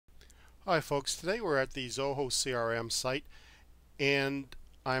Hi folks, today we're at the Zoho CRM site and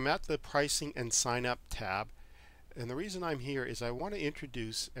I'm at the pricing and sign up tab, and the reason I'm here is I want to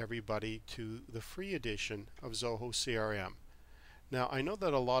introduce everybody to the free edition of Zoho CRM. Now I know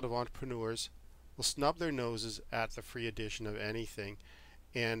that a lot of entrepreneurs will snub their noses at the free edition of anything,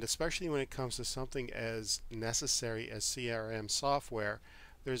 and especially when it comes to something as necessary as CRM software,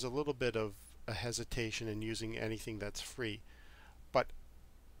 there's a little bit of a hesitation in using anything that's free. But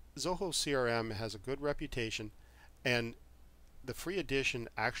Zoho CRM has a good reputation, and the free edition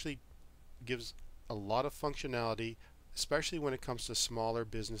actually gives a lot of functionality, especially when it comes to smaller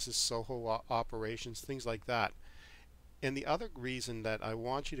businesses, Soho operations, things like that. And the other reason that I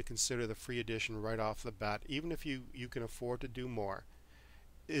want you to consider the free edition right off the bat, even if you can afford to do more,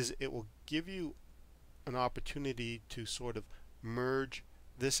 is it will give you an opportunity to sort of merge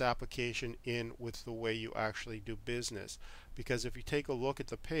this application in with the way you actually do business. Because if you take a look at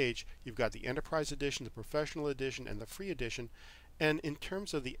the page, you've got the Enterprise Edition, the Professional Edition, and the Free Edition. And in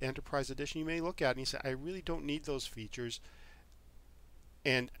terms of the Enterprise Edition, you may look at it and you say, I really don't need those features.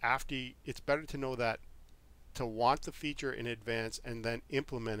 And it's better to know that, to want the feature in advance and then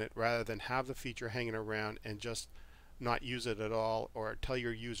implement it rather than have the feature hanging around and just not use it at all or tell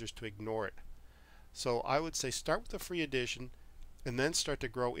your users to ignore it. So I would say start with the free edition and then start to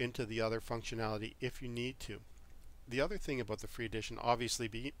grow into the other functionality if you need to. The other thing about the free edition, obviously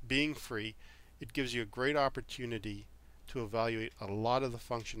being free, it gives you a great opportunity to evaluate a lot of the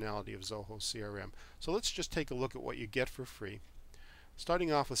functionality of Zoho CRM. So let's just take a look at what you get for free.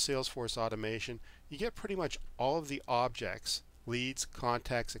 Starting off with Salesforce automation, you get pretty much all of the objects, leads,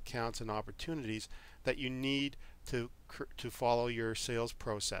 contacts, accounts, and opportunities that you need to follow your sales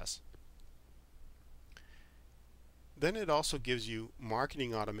process. Then it also gives you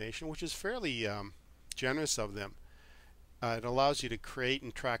marketing automation, which is fairly generous of them. It allows you to create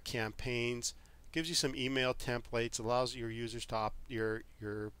and track campaigns, gives you some email templates, allows your users to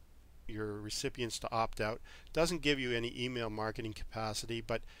your recipients to opt out. Doesn't give you any email marketing capacity,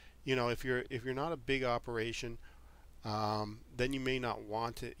 but if you're not a big operation, then you may not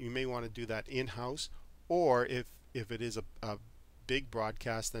want to. You may want to do that in-house, or if it is a big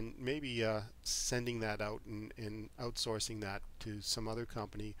broadcast, then maybe sending that out and outsourcing that to some other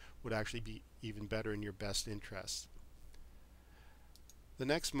company would actually be even better in your best interest. The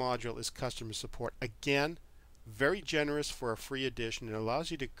next module is customer support. Again, very generous for a free edition. It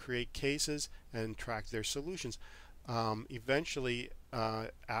allows you to create cases and track their solutions. Eventually,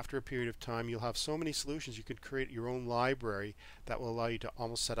 after a period of time, you'll have so many solutions you could create your own library that will allow you to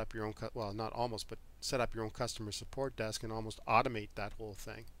almost set up your own, well, not almost, but set up your own customer support desk and almost automate that whole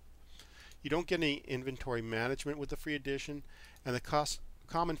thing. You don't get any inventory management with the free edition, and the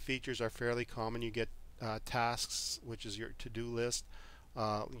common features are fairly common. You get tasks, which is your to-do list.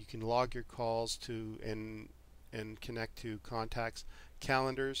 You can log your calls to and connect to contacts,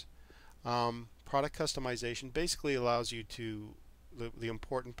 calendars. Product customization basically allows you to, the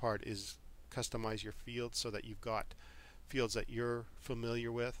important part is customize your fields so that you've got fields that you're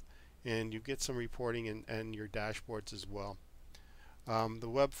familiar with, and you get some reporting and your dashboards as well. The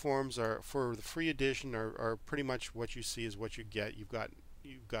web forms are, for the free edition, are pretty much what you see is what you get.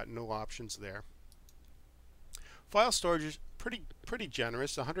 You've got no options there. File storage is pretty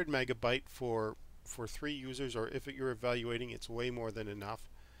generous, 100 megabyte for 3 users, or if you're evaluating, it's way more than enough.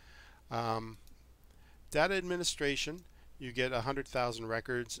 Data administration, you get 100,000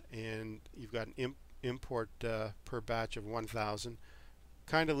 records, and you've got an import per batch of 1,000.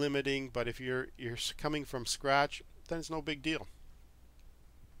 Kind of limiting, but if you're coming from scratch, then it's no big deal.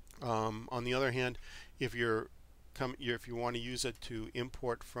 On the other hand, if you want to use it to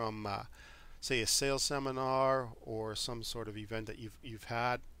import from say a sales seminar or some sort of event that you've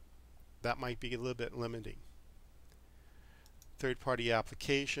had, that might be a little bit limiting. Third-party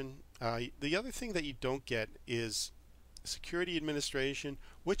application. The other thing that you don't get is security administration,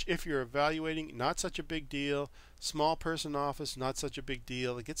 which if you're evaluating, not such a big deal. Small person office, not such a big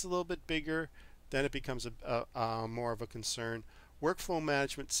deal. It gets a little bit bigger, then it becomes more of a concern. Workflow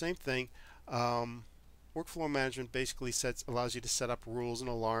management, same thing. Workflow management basically allows you to set up rules and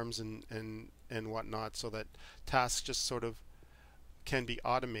alarms and whatnot so that tasks just sort of can be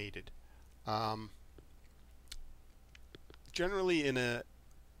automated. Generally in a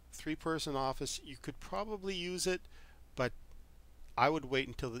 3-person office you could probably use it, but I would wait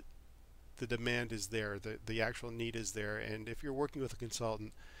until the demand is there, the actual need is there, and if you're working with a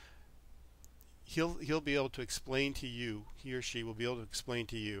consultant, he'll be able to explain to you, he or she will be able to explain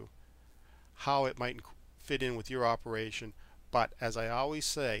to you how it might fit in with your operation. But as I always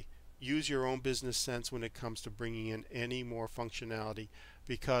say, use your own business sense when it comes to bringing in any more functionality,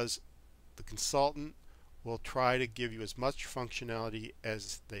 because the consultant will try to give you as much functionality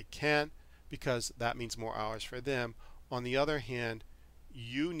as they can because that means more hours for them. On the other hand,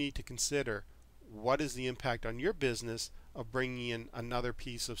 you need to consider what is the impact on your business of bringing in another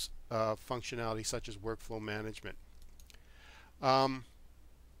piece of functionality such as workflow management. There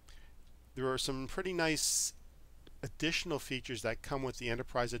are some pretty nice additional features that come with the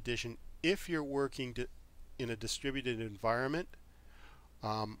Enterprise Edition if you're working in a distributed environment,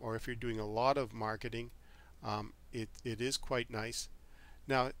 or if you're doing a lot of marketing. It is quite nice.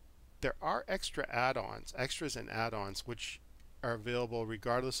 Now, there are extras and add-ons which are available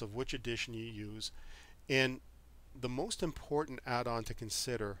regardless of which edition you use. And the most important add-on to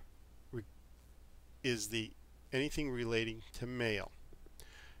consider is anything relating to mail.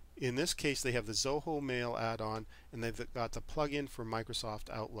 In this case, they have the Zoho Mail add-on, and they've got the plugin for Microsoft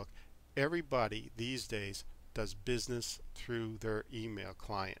Outlook. Everybody these days does business through their email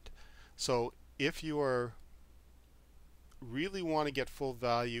client. So if you are really want to get full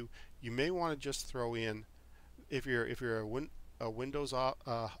value, you may want to just throw in, if you're a Windows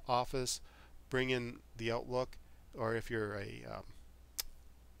office, bring in the Outlook, or if you're a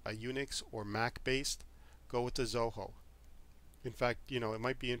Unix or Mac based, go with the Zoho. In fact, it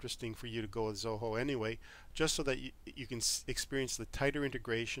might be interesting for you to go with Zoho anyway, just so that you can experience the tighter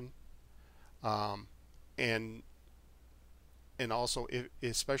integration, and also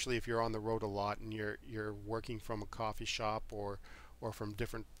especially if you're on the road a lot and you're working from a coffee shop or from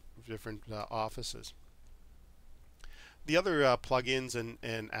different offices. The other plugins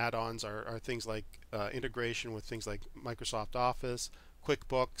and add-ons are things like integration with things like Microsoft Office,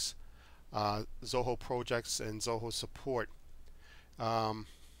 QuickBooks, Zoho Projects, and Zoho Support, and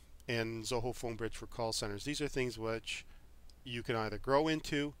Zoho Phone Bridge for call centers. These are things which you can either grow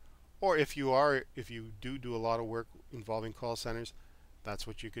into, or if you do a lot of work involving call centers, that's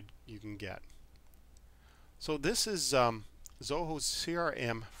what you can get. So this is Zoho's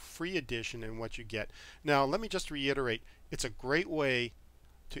CRM free edition and what you get. Now let me just reiterate, it's a great way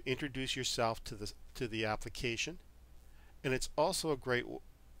to introduce yourself to the application, and it's also a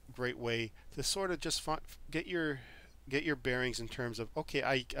great way to sort of just get your bearings in terms of, okay,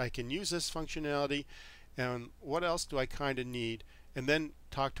 I can use this functionality, and what else do I kind of need, and then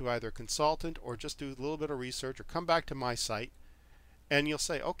talk to either a consultant or just do a little bit of research or come back to my site, and you'll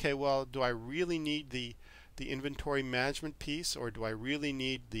say, okay, well, do I really need the inventory management piece, or do I really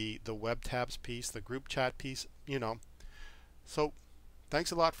need the web tabs piece, the group chat piece, So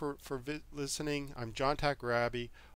thanks a lot for listening. I'm John Tackarabi,